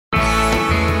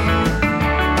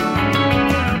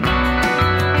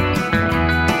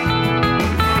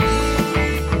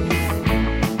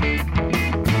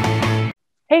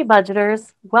Hey,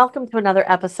 budgeters. Welcome to another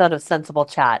episode of Sensible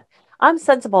Chat. I'm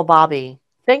Sensible Bobby.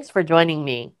 Thanks for joining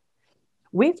me.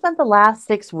 We've spent the last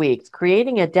 6 weeks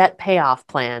creating a debt payoff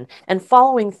plan and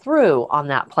following through on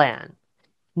that plan.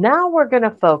 Now we're going to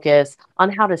focus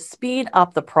on how to speed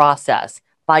up the process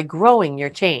by growing your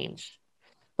change.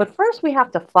 But first, we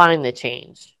have to find the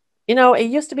change. It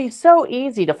used to be so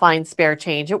easy to find spare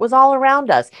change. It was all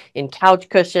around us in couch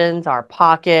cushions, our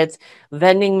pockets,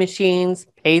 vending machines,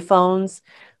 payphones.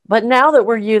 But now that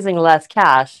we're using less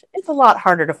cash, it's a lot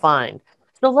harder to find.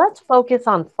 So let's focus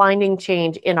on finding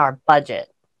change in our budget.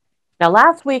 Now,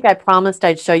 last week I promised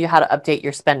I'd show you how to update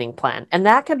your spending plan, and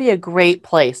that can be a great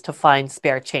place to find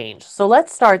spare change. So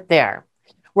let's start there.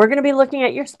 We're going to be looking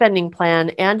at your spending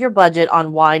plan and your budget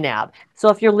on YNAB. So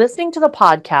if you're listening to the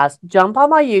podcast, jump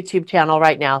on my YouTube channel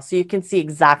right now so you can see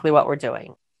exactly what we're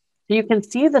doing. So you can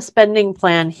see the spending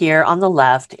plan here on the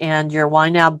left and your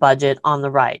YNAB budget on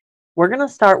the right. We're going to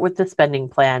start with the spending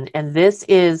plan, and this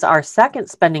is our second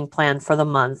spending plan for the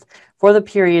month for the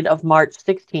period of March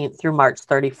 16th through March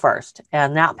 31st,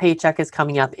 and that paycheck is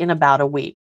coming up in about a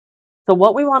week. So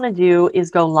what we want to do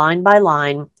is go line by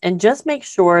line and just make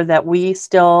sure that we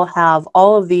still have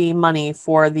all of the money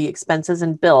for the expenses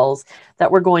and bills that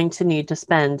we're going to need to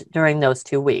spend during those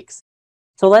 2 weeks.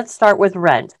 So let's start with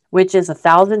rent, which is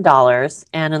 $1,000,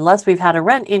 and unless we've had a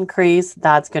rent increase,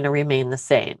 that's going to remain the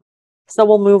same. So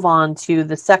we'll move on to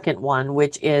the second one,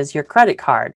 which is your credit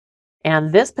card. And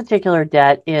this particular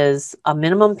debt is a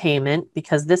minimum payment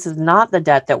because this is not the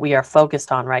debt that we are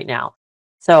focused on right now.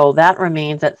 So that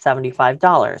remains at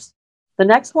 $75. The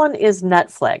next one is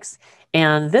Netflix,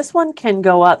 and this one can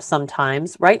go up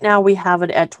sometimes. Right now we have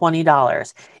it at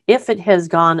 $20. If it has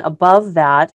gone above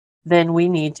that, then we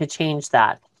need to change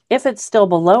that. If it's still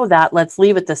below that, let's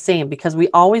leave it the same because we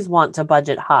always want to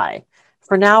budget high.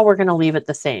 For now, we're going to leave it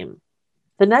the same.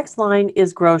 The next line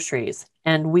is groceries,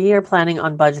 and we are planning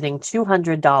on budgeting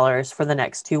 $200 for the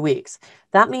next 2 weeks.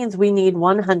 That means we need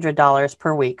 $100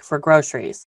 per week for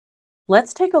groceries.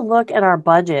 Let's take a look at our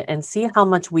budget and see how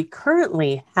much we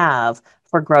currently have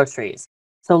for groceries.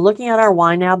 So looking at our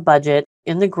YNAB budget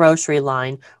in the grocery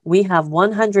line, we have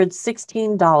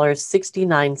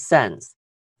 $116.69.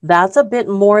 That's a bit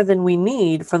more than we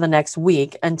need for the next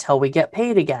week until we get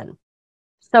paid again.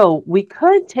 So we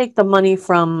could take the money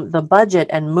from the budget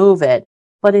and move it,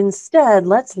 but instead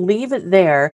let's leave it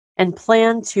there and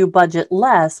plan to budget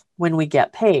less when we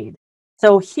get paid.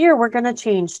 So here we're going to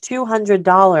change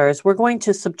 $200. We're going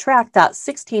to subtract that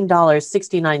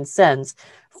 $16.69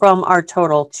 from our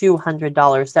total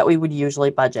 $200 that we would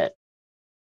usually budget.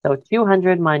 So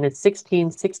 200 minus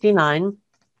 1669,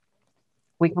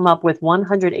 we come up with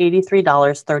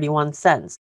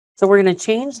 $183.31. So we're going to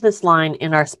change this line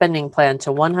in our spending plan to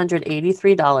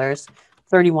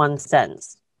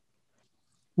 $183.31.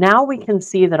 Now we can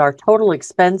see that our total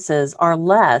expenses are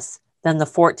less than the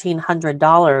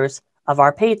 $1,400 of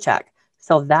our paycheck.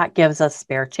 So that gives us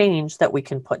spare change that we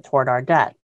can put toward our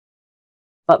debt.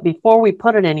 But before we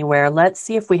put it anywhere, let's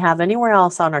see if we have anywhere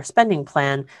else on our spending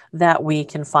plan that we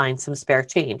can find some spare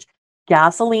change.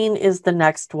 Gasoline is the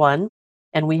next one,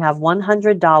 and we have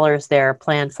 $100 there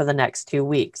planned for the next 2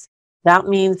 weeks. That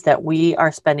means that we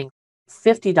are spending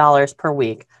 $50 per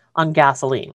week on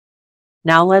gasoline.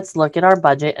 Now let's look at our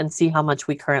budget and see how much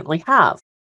we currently have.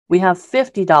 We have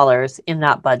 $50 in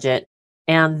that budget,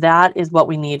 and that is what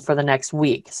we need for the next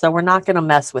week. So we're not going to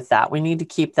mess with that. We need to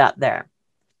keep that there.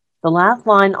 The last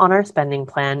line on our spending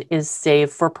plan is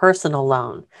save for personal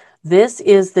loan. This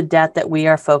is the debt that we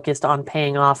are focused on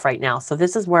paying off right now. So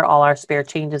this is where all our spare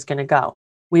change is going to go.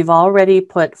 We've already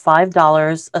put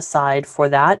 $5 aside for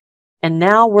that. And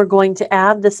now we're going to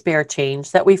add the spare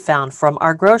change that we found from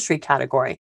our grocery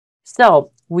category. So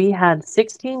we had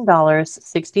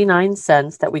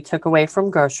 $16.69 that we took away from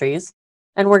groceries.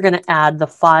 And we're going to add the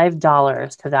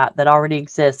 $5 to that already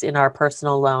exists in our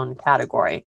personal loan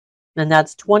category. And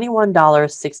that's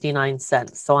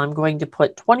 $21.69. So I'm going to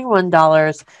put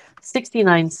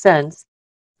 $21.69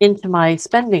 into my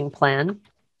spending plan.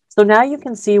 So now you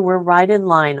can see we're right in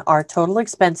line. Our total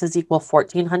expenses equal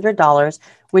 $1,400,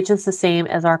 which is the same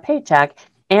as our paycheck.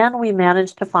 And we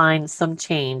managed to find some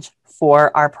change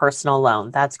for our personal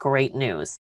loan. That's great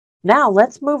news. Now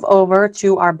let's move over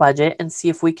to our budget and see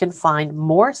if we can find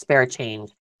more spare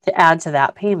change to add to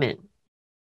that payment.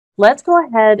 Let's go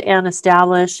ahead and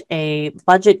establish a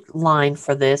budget line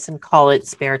for this and call it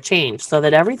spare change so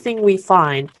that everything we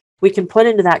find we can put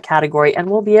into that category and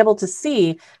we'll be able to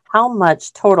see how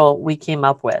much total we came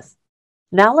up with.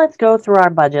 Now let's go through our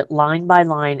budget line by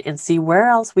line and see where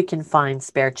else we can find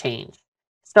spare change.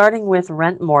 Starting with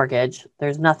rent mortgage,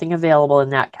 there's nothing available in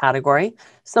that category,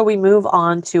 so we move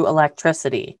on to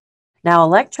electricity. Now,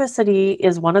 electricity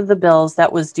is one of the bills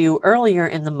that was due earlier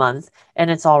in the month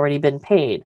and it's already been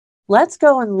paid. Let's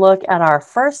go and look at our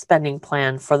first spending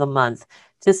plan for the month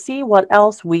to see what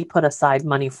else we put aside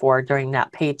money for during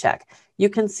that paycheck. You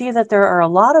can see that there are a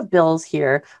lot of bills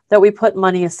here that we put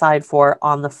money aside for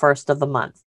on the first of the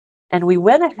month. And we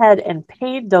went ahead and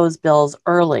paid those bills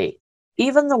early,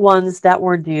 even the ones that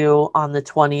were due on the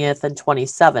 20th and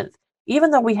 27th. Even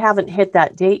though we haven't hit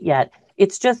that date yet,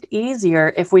 it's just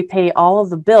easier if we pay all of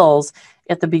the bills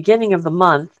at the beginning of the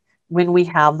month when we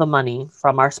have the money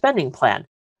from our spending plan.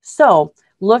 So,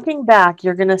 looking back,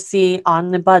 you're going to see on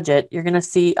the budget, you're going to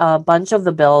see a bunch of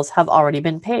the bills have already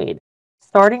been paid.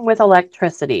 Starting with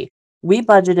electricity, we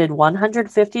budgeted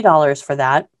 $150 for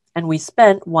that and we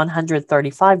spent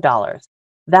 $135.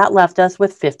 That left us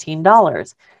with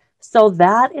 $15. So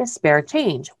that is spare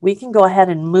change. We can go ahead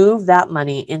and move that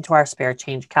money into our spare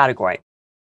change category.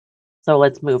 So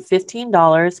let's move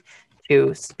 $15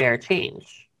 to spare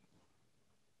change.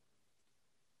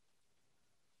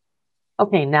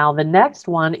 Okay, now the next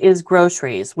one is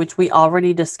groceries, which we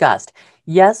already discussed.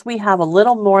 Yes, we have a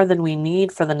little more than we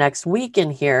need for the next week in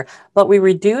here, but we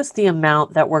reduce the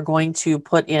amount that we're going to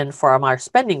put in from our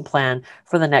spending plan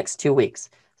for the next 2 weeks.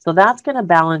 So that's going to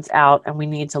balance out and we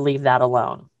need to leave that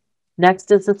alone.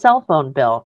 Next is the cell phone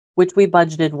bill, which we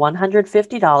budgeted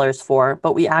 $150 for,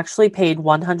 but we actually paid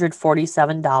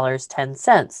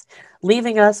 $147.10,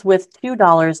 leaving us with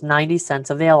 $2.90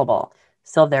 available.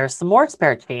 So there's some more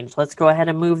spare change. Let's go ahead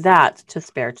and move that to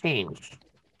spare change.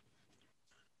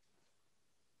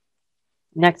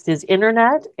 Next is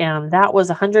internet, and that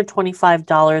was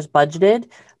 $125 budgeted,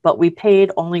 but we paid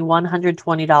only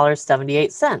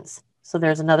 $120.78. So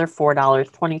there's another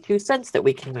 $4.22 that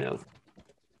we can move.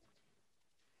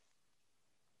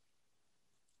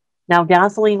 Now,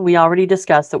 gasoline, we already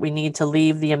discussed that we need to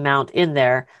leave the amount in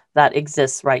there that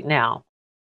exists right now.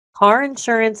 Car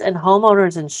insurance and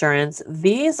homeowners insurance,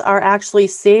 these are actually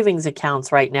savings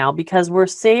accounts right now because we're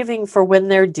saving for when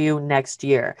they're due next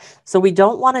year. So we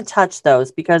don't want to touch those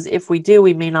because if we do,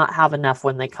 we may not have enough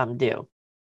when they come due.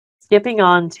 Skipping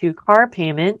on to car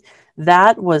payment,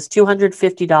 that was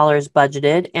 $250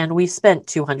 budgeted and we spent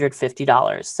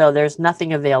 $250. So there's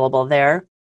nothing available there.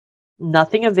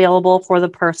 Nothing available for the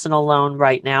personal loan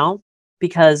right now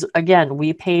because, again,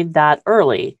 we paid that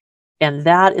early. And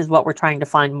that is what we're trying to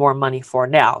find more money for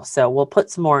now. So we'll put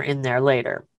some more in there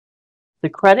later. The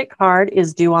credit card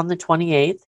is due on the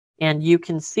 28th. And you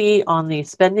can see on the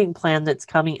spending plan that's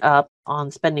coming up on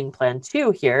spending plan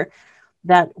 2 here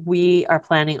that we are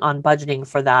planning on budgeting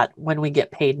for that when we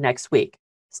get paid next week.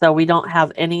 So we don't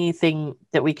have anything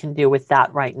that we can do with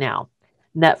that right now.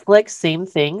 Netflix, same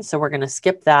thing. So we're going to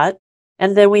skip that.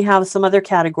 And then we have some other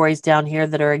categories down here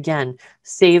that are, again,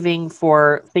 saving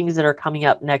for things that are coming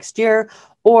up next year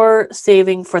or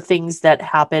saving for things that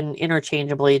happen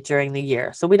interchangeably during the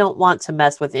year. So we don't want to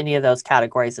mess with any of those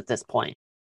categories at this point.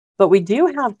 But we do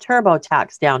have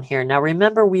TurboTax down here. Now,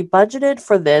 remember, we budgeted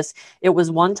for this. It was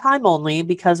one time only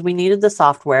because we needed the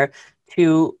software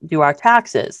to do our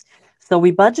taxes. So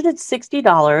we budgeted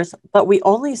 $60, but we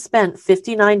only spent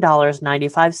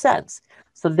 $59.95.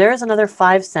 So there's another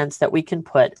 5 cents that we can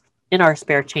put in our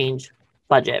spare change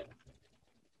budget.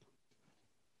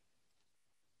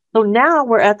 So now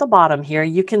we're at the bottom here.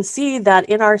 You can see that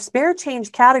in our spare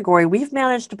change category, we've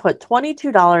managed to put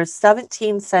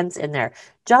 $22.17 in there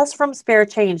just from spare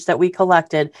change that we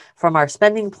collected from our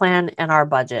spending plan and our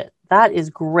budget. That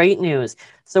is great news.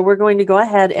 So we're going to go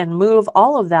ahead and move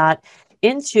all of that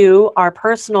into our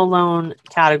personal loan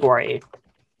category.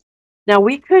 Now,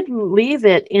 we could leave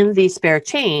it in the spare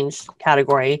change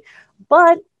category,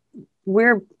 but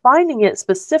we're finding it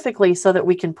specifically so that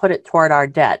we can put it toward our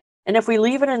debt. And if we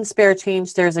leave it in spare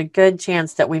change, there's a good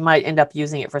chance that we might end up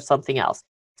using it for something else.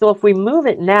 So if we move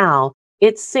it now,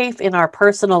 it's safe in our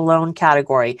personal loan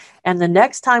category. And the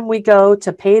next time we go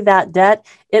to pay that debt,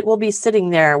 it will be sitting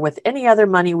there with any other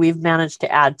money we've managed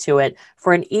to add to it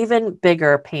for an even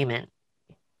bigger payment.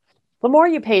 The more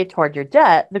you pay toward your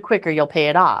debt, the quicker you'll pay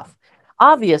it off.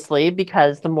 Obviously,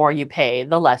 because the more you pay,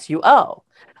 the less you owe.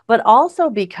 But also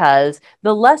because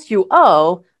the less you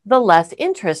owe, the less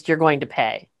interest you're going to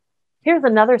pay. Here's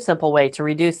another simple way to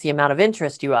reduce the amount of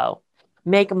interest you owe.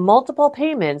 Make multiple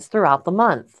payments throughout the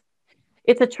month.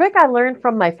 It's a trick I learned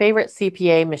from my favorite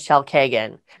CPA, Michelle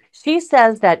Kagan. She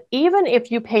says that even if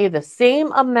you pay the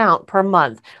same amount per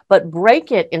month, but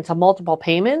break it into multiple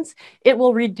payments, it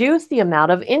will reduce the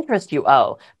amount of interest you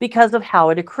owe because of how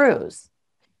it accrues.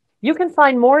 You can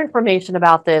find more information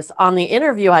about this on the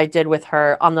interview I did with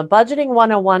her on the Budgeting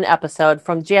 101 episode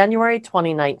from January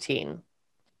 2019.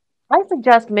 I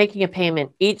suggest making a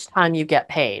payment each time you get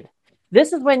paid.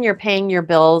 This is when you're paying your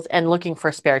bills and looking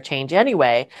for spare change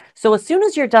anyway. So as soon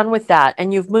as you're done with that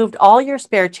and you've moved all your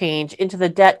spare change into the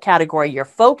debt category you're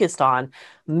focused on,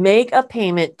 make a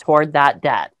payment toward that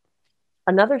debt.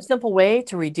 Another simple way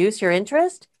to reduce your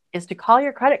interest is to call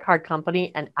your credit card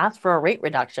company and ask for a rate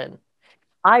reduction.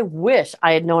 I wish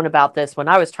I had known about this when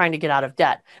I was trying to get out of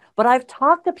debt, but I've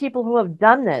talked to people who have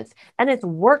done this and it's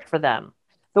worked for them.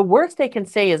 The worst they can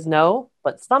say is no,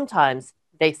 but sometimes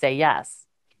they say yes.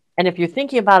 And if you're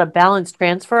thinking about a balance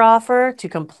transfer offer to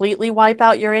completely wipe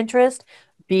out your interest,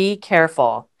 be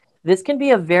careful. This can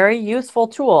be a very useful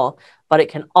tool, but it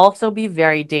can also be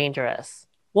very dangerous.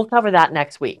 We'll cover that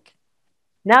next week.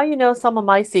 Now you know some of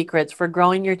my secrets for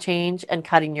growing your change and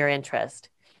cutting your interest.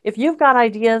 If you've got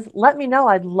ideas, let me know.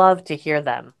 I'd love to hear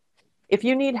them. If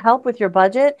you need help with your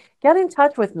budget, get in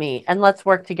touch with me and let's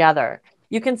work together.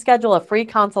 You can schedule a free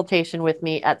consultation with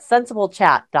me at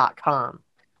sensible.chat.com.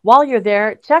 While you're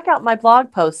there, check out my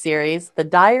blog post series, The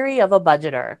Diary of a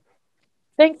Budgeter.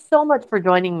 Thanks so much for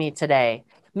joining me today.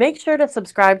 Make sure to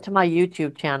subscribe to my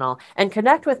YouTube channel and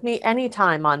connect with me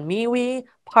anytime on MeWe,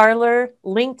 Parler,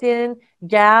 LinkedIn,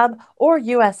 Gab, or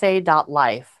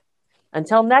USA.life.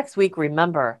 Until next week,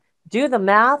 remember, do the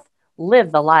math,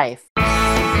 live the life.